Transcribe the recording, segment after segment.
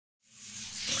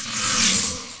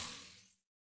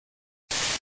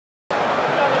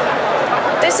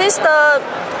is the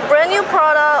brand new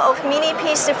product of mini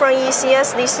PC from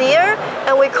ECS this year,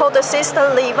 and we call the system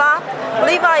LIVA.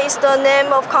 LIVA is the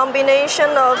name of combination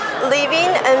of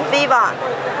living and viva.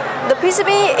 The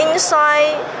PCB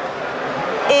inside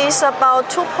is about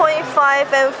 2.5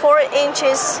 and 4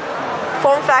 inches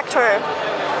form factor,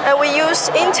 and we use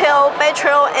Intel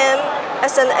Betrayal M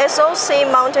as an SoC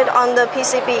mounted on the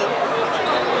PCB.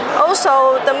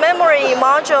 Also, the memory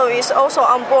module is also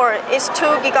on board. It's 2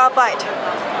 GB.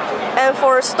 And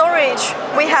for storage,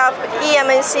 we have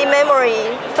eMMC memory,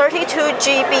 32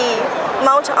 GB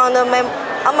mounted on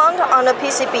the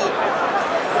PCB.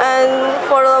 And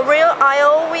for the real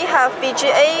I/O, we have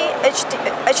VGA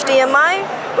HDMI,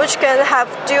 which can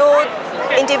have dual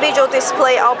individual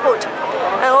display output.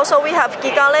 And also we have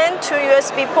GigaLAN 2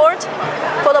 USB port.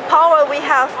 For the power, we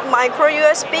have micro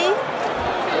USB.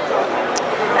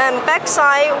 And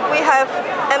backside, we have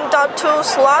M.2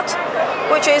 slot,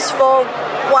 which is for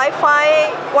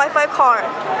Wi-Fi card.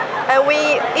 And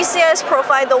ECS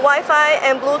provide the Wi-Fi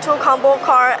and Bluetooth combo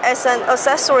card as an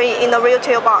accessory in the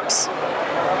retail box.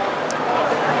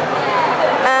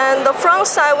 And the front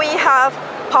side, we have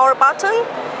power button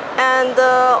and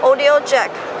the audio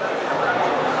jack.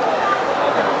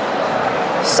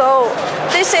 So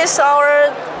this is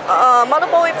our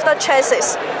motherboard with the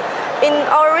chassis. In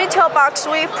our retail box,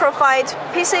 we provide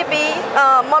PCB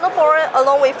motherboard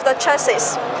along with the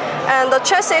chassis. And the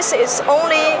chassis is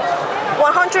only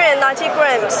 190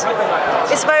 grams.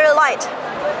 It's very light.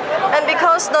 And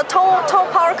because the total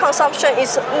power consumption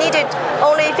is needed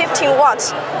only 15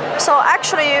 watts, so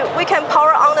actually we can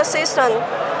power on the system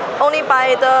only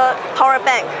by the power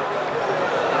bank.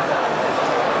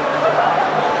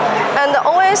 And the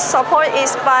OS support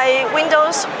is by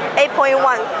Windows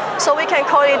 8.1, so we can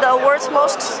call it the world's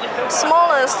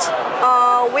smallest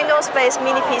Windows-based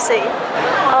mini PC.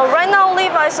 Right now,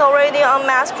 LIVA is already on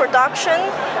mass production.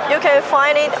 You can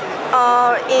find it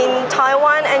in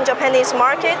Taiwan and Japanese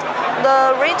market.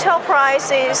 The retail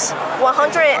price is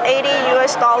 $180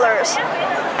 US.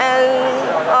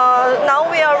 And now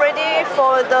we are ready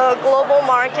for the global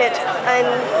market. And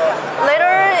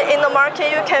later in the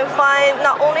market, you can find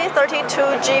not only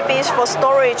 32 GB for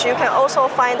storage, you can also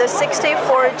find the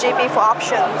 64 GB for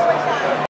option.